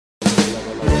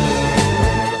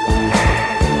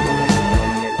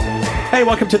Hey,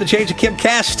 welcome to the James and Kim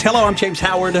Cast. Hello, I'm James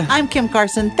Howard. I'm Kim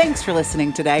Carson. Thanks for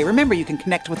listening today. Remember, you can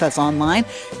connect with us online.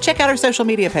 Check out our social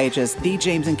media pages, The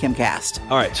James and Kim Cast.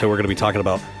 All right, so we're going to be talking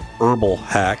about herbal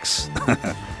hacks.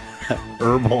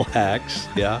 Herbal hacks,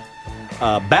 yeah.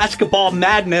 Basketball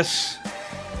madness.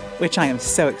 Which I am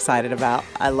so excited about.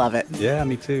 I love it. Yeah,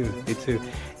 me too. Me too.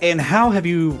 And how have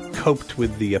you coped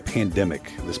with the pandemic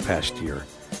this past year?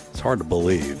 It's hard to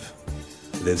believe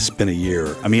that it's been a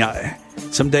year. I mean,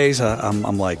 some days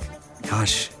I'm like,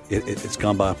 gosh, it's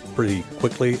gone by pretty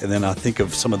quickly. And then I think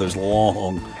of some of those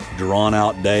long,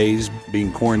 drawn-out days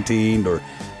being quarantined or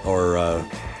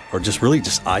just really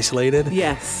just isolated.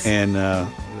 Yes. And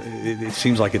it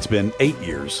seems like it's been 8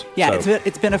 years. Yeah, so.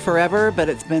 it's been a forever, but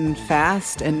it's been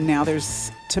fast. And now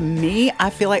to me, I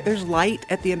feel like there's light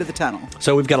at the end of the tunnel.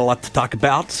 So we've got a lot to talk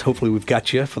about. Hopefully we've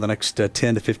got you for the next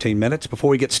 10 to 15 minutes. Before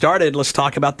we get started, let's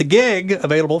talk about the gig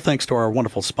available thanks to our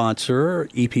wonderful sponsor,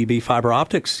 EPB Fiber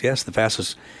Optics. Yes, the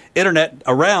fastest internet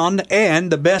around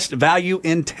and the best value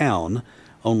in town.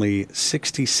 Only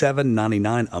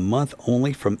 $67.99 a month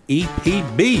only from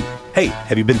EPB. Hey,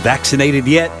 have you been vaccinated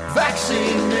yet?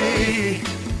 Vaccine me,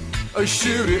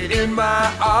 shoot it in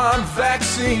my arm,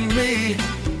 vaccine me.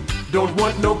 Don't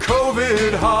want no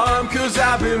COVID harm, 'cause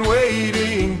I've been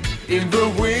waiting in the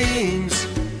wings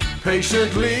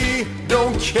patiently.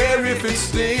 Don't care if it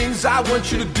stings, I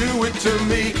want you to do it to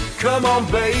me. Come on,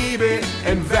 baby,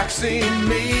 and vaccine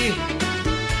me.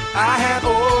 I have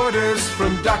orders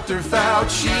from Dr.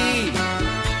 Fauci.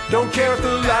 Don't care if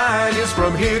the line is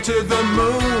from here to the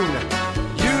moon.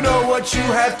 You know what you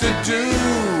have to do.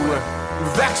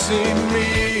 Vaccine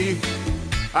me.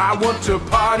 I want to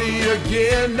party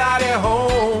again, not at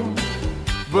home,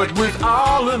 but with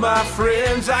all of my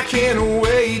friends. I can't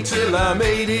wait till I'm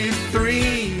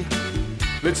 83.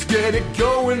 Let's get it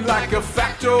going like a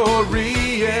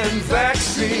factory and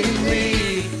vaccine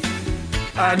me.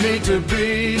 I need to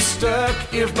be stuck.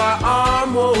 If my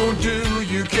arm won't do,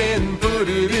 you can put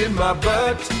it in my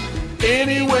butt.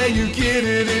 Any way you get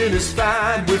it in is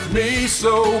fine with me.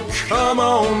 So come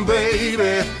on,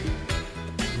 baby,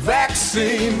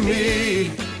 vaccine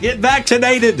me. Get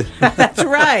vaccinated. That's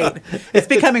right. It's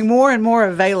becoming more and more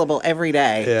available every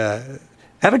day. Yeah.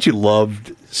 Haven't you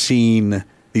loved seeing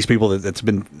these people that's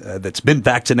been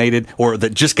vaccinated or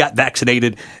that just got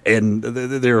vaccinated and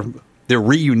they're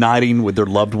reuniting with their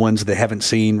loved ones they haven't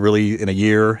seen really in a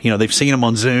year? You know, they've seen them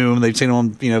on Zoom, they've seen them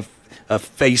on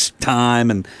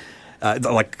FaceTime, and I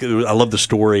love the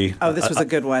story. Oh, this was a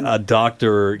good one. A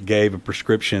doctor gave a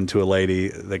prescription to a lady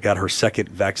that got her second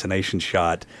vaccination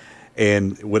shot,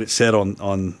 and what it said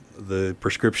on the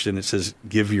prescription, it says,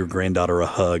 "Give your granddaughter a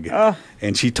hug." Oh.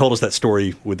 And she told us that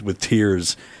story with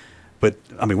tears. But,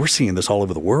 I mean, we're seeing this all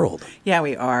over the world. Yeah,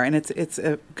 we are. And it's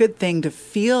a good thing to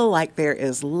feel like there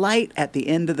is light at the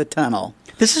end of the tunnel.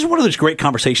 This is one of those great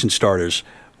conversation starters.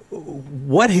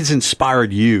 What has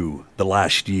inspired you the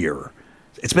last year?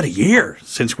 It's been a year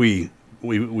since we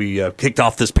kicked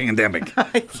off this pandemic.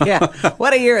 Yeah,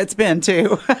 what a year it's been,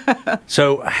 too.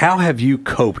 So how have you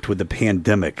coped with the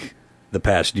pandemic the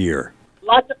past year?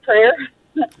 Lots of prayer.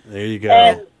 There you go.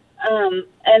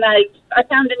 And I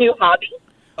found a new hobby.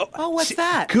 Oh, what's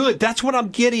that? Good. That's what I'm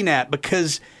getting at,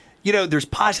 because, you know, there's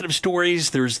positive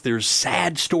stories, there's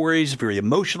sad stories, very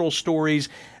emotional stories.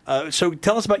 So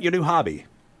tell us about your new hobby.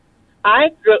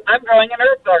 I'm growing an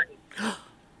herb garden.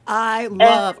 I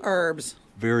love herbs.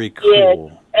 Very cool. Yes,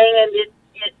 and it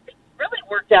really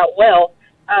worked out well.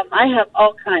 I have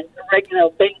all kinds: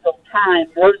 oregano, basil, thyme,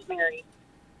 rosemary,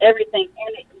 everything.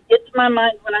 And it gets my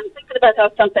mind, when I'm thinking about how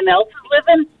something else is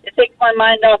living, it takes my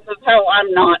mind off of how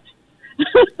I'm not.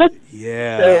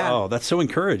 Yeah. Oh, that's so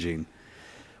encouraging.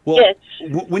 Well, yes.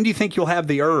 When do you think you'll have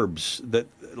the herbs that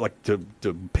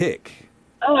to pick?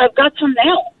 Oh, I've got some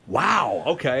now. Wow.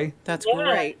 Okay. That's Yeah.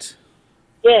 great.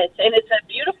 Yes, and it's a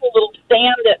beautiful little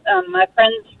stand that my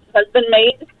friend's husband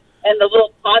made, and the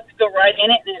little pots go right in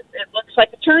it, and it looks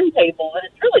like a turntable, and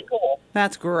it's really cool.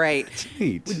 That's great.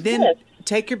 Neat. Then Yes.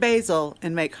 take your basil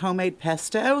and make homemade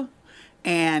pesto.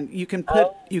 And you can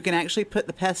actually put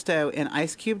the pesto in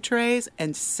ice cube trays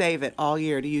and save it all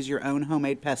year to use your own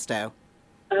homemade pesto.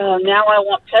 Oh, now I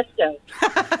want pesto.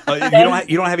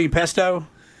 You don't have any pesto?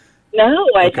 No,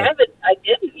 I Okay. haven't. I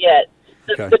didn't yet.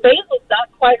 Okay. The basil's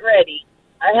not quite ready.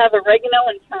 I have oregano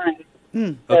and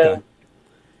thyme. So, Okay.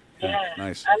 yeah.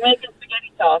 Nice. I'm making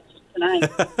spaghetti sauce tonight.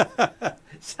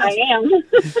 I am.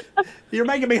 You're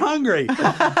making me hungry.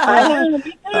 I am.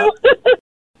 Me too.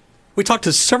 We talked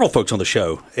to several folks on the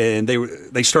show, and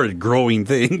they started growing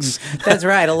things. That's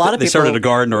right. A lot of They people started a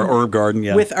garden or herb garden,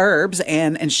 yeah. with herbs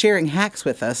and sharing hacks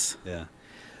with us. Yeah.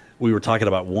 We were talking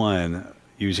about one,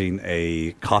 using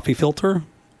a coffee filter.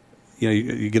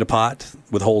 You get a pot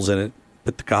with holes in it,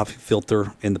 put the coffee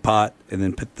filter in the pot, and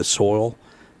then put the soil,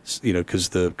 because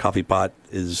the coffee pot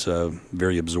is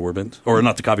very absorbent. Or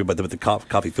not the coffee, but the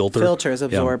coffee filter. Filter is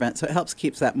absorbent, so it helps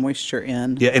keeps that moisture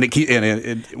in. Yeah, and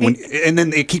and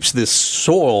then it keeps this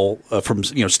soil from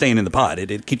staying in the pot.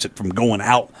 It keeps it from going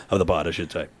out of the pot, I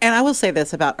should say. And I will say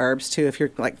this about herbs too. If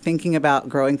you're like thinking about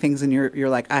growing things, and you're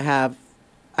like, I have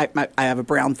a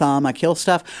brown thumb, I kill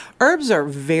stuff. Herbs are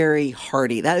very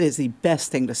hardy. That is the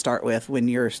best thing to start with when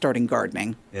you're starting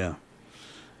gardening. Yeah.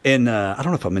 And I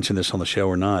don't know if I mentioned this on the show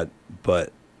or not,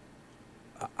 but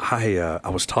I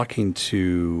was talking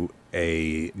to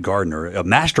a gardener, a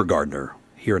master gardener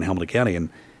here in Hamilton County,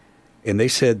 and they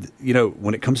said,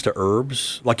 when it comes to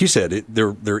herbs, like you said,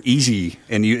 they're easy,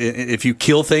 and if you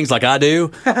kill things like I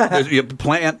do, you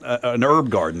plant an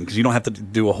herb garden because you don't have to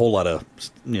do a whole lot of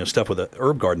stuff with an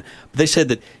herb garden. But they said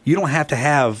that you don't have to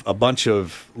have a bunch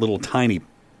of little tiny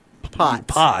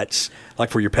pots like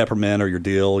for your peppermint or your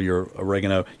dill, your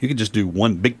oregano. You can just do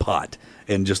one big pot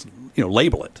and just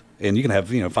label it. And you can have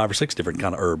 5 or 6 different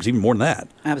kind of herbs, even more than that.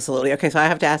 Absolutely. Okay, so I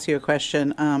have to ask you a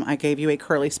question. I gave you a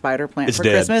curly spider plant for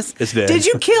dead. Christmas. It's dead. Did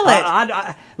you kill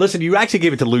it? Listen, you actually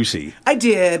gave it to Lucy. I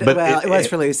did. But it was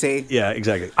for Lucy. Yeah,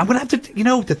 exactly. I'm gonna have to.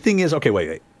 The thing is, okay,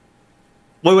 wait.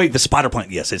 The spider plant.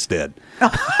 Yes, it's dead.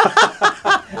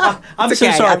 I'm It's so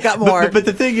okay, sorry. I've got more. But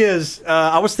the thing is,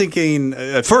 I was thinking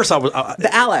at first I was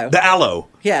The aloe. The aloe.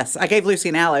 Yes, I gave Lucy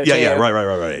an aloe. Yeah, too. yeah,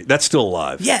 right. That's still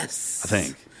alive. Yes, I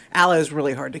think. Aloe is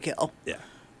really hard to kill. Yeah.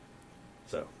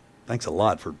 So, thanks a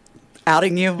lot for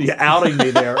Outing you. outing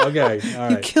me there. Okay, all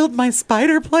You right. killed my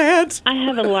spider plant. I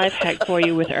have a life hack for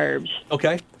you with herbs.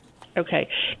 Okay. Okay.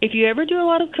 If you ever do a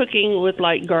lot of cooking with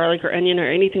like garlic or onion or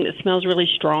anything that smells really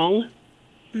strong,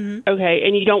 okay,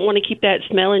 and you don't want to keep that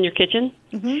smell in your kitchen,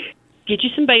 get you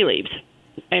some bay leaves.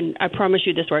 And I promise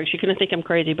you this works. You're going to think I'm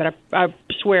crazy, but I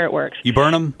swear it works. You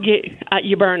burn them?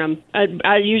 You burn them.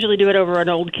 I usually do it over an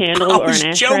old candle or an ashtray. I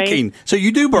was joking. So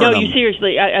you do burn No, them? you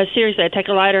seriously. I seriously. I take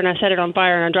a lighter and I set it on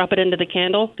fire and I drop it into the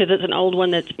candle because it's an old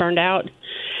one that's burned out,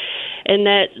 and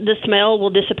the smell will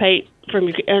dissipate from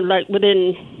your like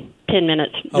within 10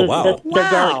 minutes. Oh, wow. The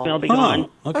garlic smell will be gone.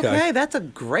 Okay. That's a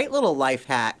great little life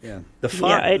hack. Yeah. The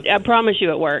fire. Yeah, I promise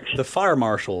you it works. The fire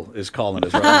marshal is calling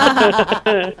us right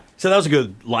now. So that was a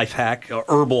good life hack, or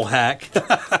herbal hack.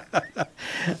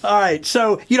 All right.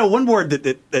 So, one word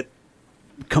that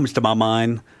comes to my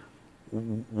mind,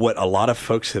 what a lot of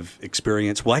folks have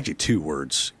experienced, well, actually 2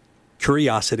 words,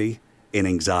 curiosity and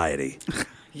anxiety.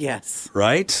 Yes.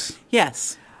 Right?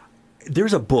 Yes.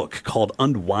 There's a book called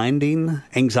Unwinding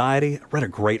Anxiety. I read a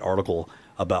great article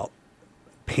about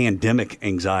pandemic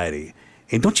anxiety.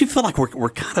 And don't you feel like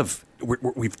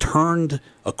we've turned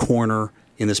a corner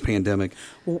in this pandemic?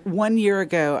 1 year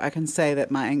ago, I can say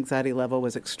that my anxiety level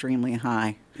was extremely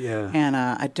high. Yeah. And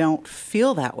I don't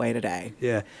feel that way today.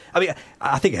 Yeah. I mean,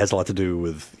 I think it has a lot to do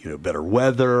with, better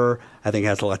weather. I think it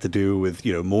has a lot to do with,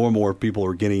 more and more people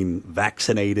are getting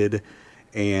vaccinated.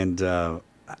 And,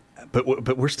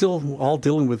 but we're still all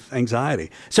dealing with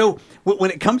anxiety. So when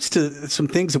it comes to some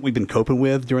things that we've been coping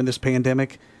with during this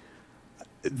pandemic,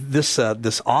 this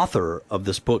author of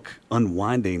this book,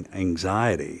 Unwinding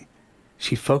Anxiety,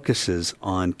 she focuses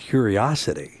on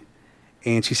curiosity.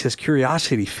 And she says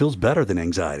curiosity feels better than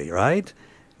anxiety, right?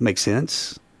 Makes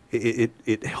sense.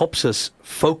 It helps us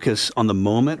focus on the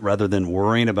moment rather than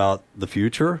worrying about the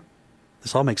future.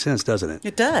 This all makes sense, doesn't it?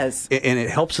 It does. And it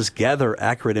helps us gather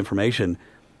accurate information,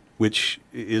 which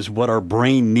is what our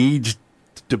brain needs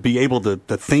to be able to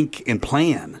think and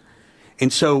plan.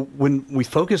 And so when we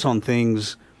focus on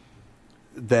things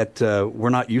that we're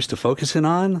not used to focusing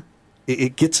on,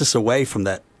 it gets us away from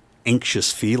that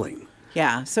anxious feeling.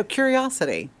 Yeah. So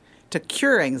curiosity to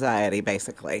cure anxiety,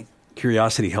 basically.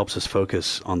 Curiosity helps us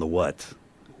focus on the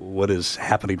what is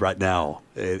happening right now,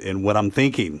 and what I'm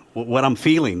thinking, what I'm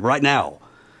feeling right now.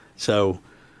 So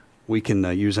we can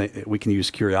use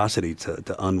curiosity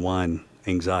to unwind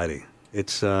anxiety.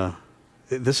 It's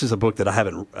this is a book that I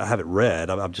haven't read.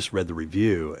 I've just read the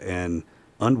review, and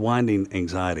Unwinding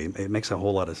Anxiety. It makes a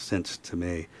whole lot of sense to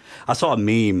me. I saw a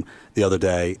meme the other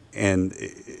day, and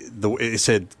it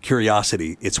said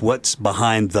curiosity. It's what's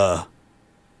behind the.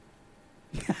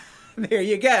 There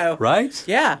you go. Right?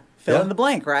 Yeah. Fill in the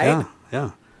blank, right?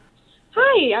 Yeah.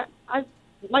 Hi,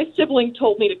 my sibling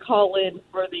told me to call in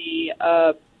for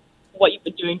the what you've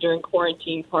been doing during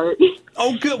quarantine part.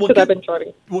 Oh, good. Well, because I've been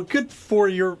trying. Well, good for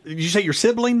your. Did you say your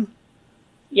sibling?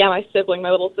 Yeah, my sibling, my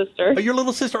little sister. Oh, your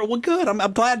little sister. Oh, well, good.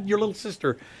 I'm glad your little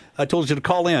sister told you to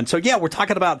call in. So yeah, we're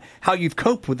talking about how you've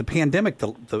coped with the pandemic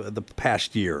the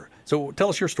past year. So tell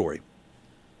us your story.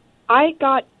 I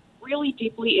got really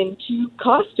deeply into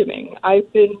costuming.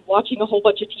 I've been watching a whole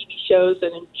bunch of TV shows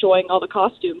and enjoying all the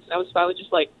costumes. And I was finally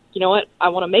just like, you know what? I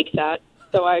want to make that.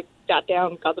 So I got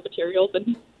down, got the materials,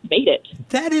 and made it.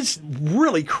 That is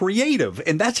really creative,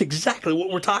 and that's exactly what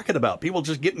we're talking about. People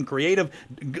just getting creative,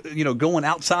 going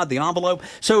outside the envelope.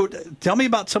 So tell me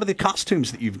about some of the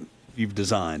costumes that you've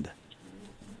designed.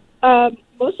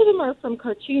 Most of them are from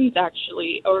cartoons,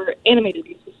 actually, or animated to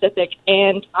be specific,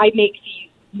 and I make these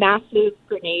massive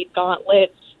grenade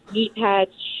gauntlets, knee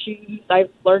pads, shoes. I've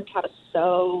learned how to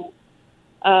sew.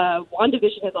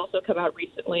 WandaVision has also come out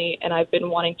recently, and I've been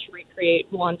wanting to recreate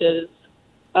Wanda's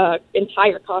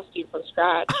entire costume from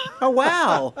scratch. Oh,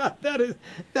 wow.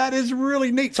 that is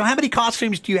really neat. So how many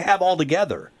costumes do you have all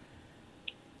together?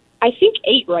 I think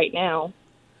 8 right now.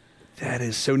 That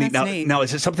is so neat. That's neat. Now,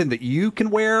 is it something that you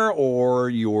can wear, or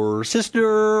your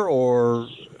sister, or?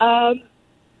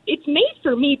 It's made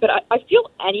for me, but I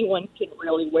feel anyone can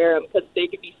really wear them because they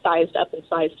could be sized up and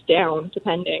sized down,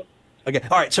 depending. Okay.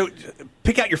 All right. So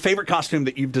pick out your favorite costume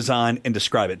that you've designed and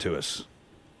describe it to us.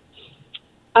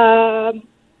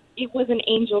 It was an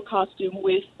angel costume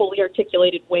with fully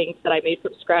articulated wings that I made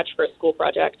from scratch for a school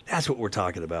project. That's what we're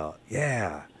talking about.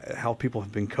 Yeah. How people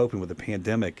have been coping with the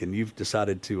pandemic, and you've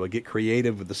decided to get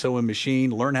creative with the sewing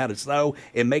machine, learn how to sew,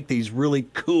 and make these really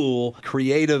cool,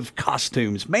 creative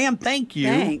costumes. Ma'am, thank you.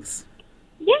 Thanks.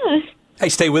 Yeah. Hey,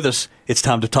 stay with us. It's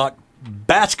time to talk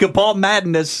basketball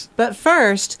madness. But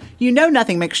first, you know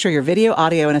nothing makes sure your video,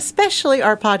 audio, and especially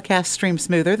our podcast stream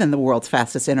smoother than the world's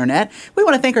fastest internet. We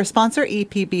want to thank our sponsor,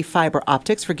 EPB Fiber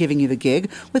Optics, for giving you the gig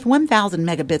with 1,000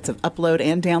 megabits of upload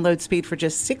and download speed for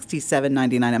just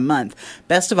 $67.99 a month.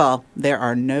 Best of all, there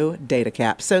are no data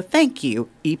caps. So thank you,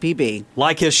 EPB.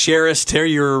 Like us, share us, tell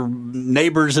your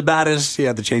neighbors about us.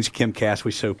 Yeah, the James and Kim cast.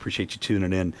 We so appreciate you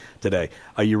tuning in today.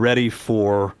 Are you ready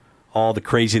for all the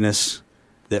craziness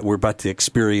that we're about to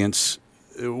experience?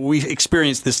 We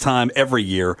experience this time every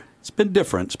year. It's been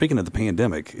different. Speaking of the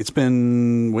pandemic, it's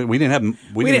been we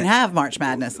didn't have March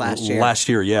Madness last year. Last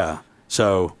year, yeah.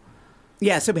 So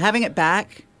having it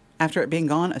back after it being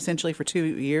gone essentially for 2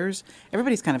 years,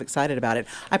 everybody's kind of excited about it.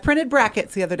 I printed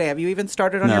brackets the other day. Have you even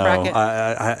started on your bracket?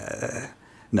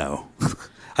 No.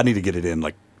 I need to get it in.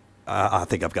 I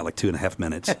think I've got 2.5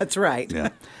 minutes. That's right. Yeah.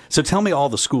 So tell me all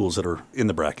the schools that are in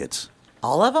the brackets.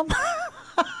 All of them?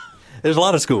 There's a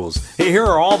lot of schools. Here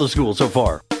are all the schools so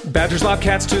far. Badgers,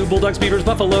 Bobcats, 2 Bulldogs, Beavers,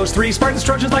 Buffaloes, 3 Spartans,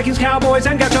 Trojans, Vikings, Cowboys,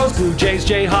 and Gauchos, Blue Jays,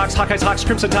 Jayhawks, Hawkeyes, Hawks,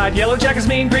 Crimson Tide, Yellow Jackets,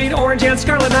 Mean Green, Orange, and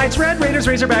Scarlet Knights, Red Raiders,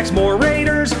 Razorbacks, more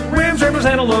Raiders, Rams, Rebels,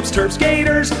 Antelopes, Terps,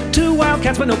 Gators, 2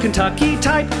 Wildcats, but no Kentucky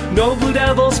type, no Blue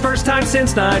Devils, first time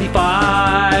since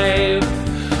 '95.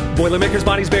 Boilermakers,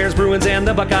 Bonnies, Bears, Bruins, and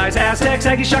the Buckeyes, Aztecs,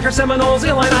 Aggies, Shockers, Seminoles,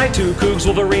 Illini, 2 Cougs,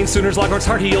 Wolverines, Sooners, Longhorns,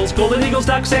 Hard Heels, Golden Eagles,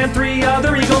 Ducks, and 3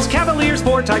 other Eagles, Cavaliers,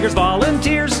 4 Tigers,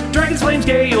 Volunteers, Dragons, Flames,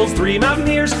 Gales, 3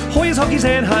 Mountaineers, Hoyas, Hokies,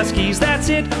 and Huskies. That's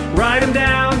it. Write them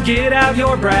down. Get out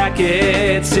your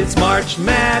brackets. It's March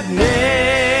Madness.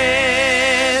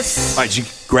 All right, did you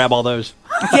grab all those?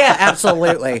 Yeah,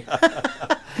 absolutely.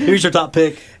 Who's your top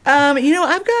pick?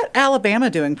 I've got Alabama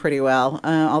doing pretty well,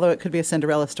 although it could be a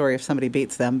Cinderella story if somebody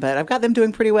beats them, but I've got them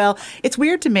doing pretty well. It's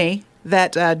weird to me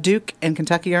that Duke and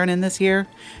Kentucky aren't in this year,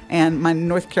 and my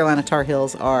North Carolina Tar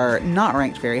Heels are not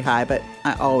ranked very high, but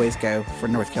I always go for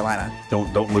North Carolina.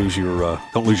 Don't lose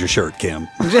your shirt, Kim.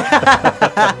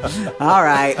 All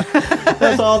right.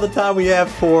 That's all the time we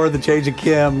have for the James and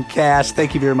Kim cast.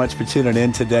 Thank you very much for tuning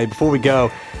in today. Before we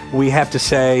go, we have to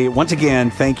say, once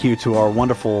again, thank you to our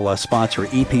wonderful sponsor,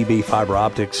 EPB Fiber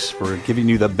Optics, for giving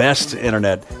you the best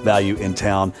internet value in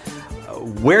town.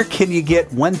 Where can you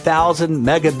get 1,000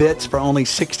 megabits for only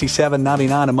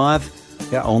 $67.99 a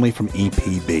month? Yeah, only from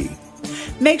EPB.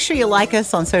 Make sure you like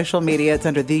us on social media. It's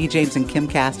under the James and Kim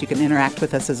Cast. You can interact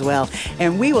with us as well.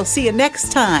 And we will see you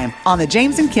next time on the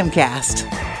James and Kim Cast.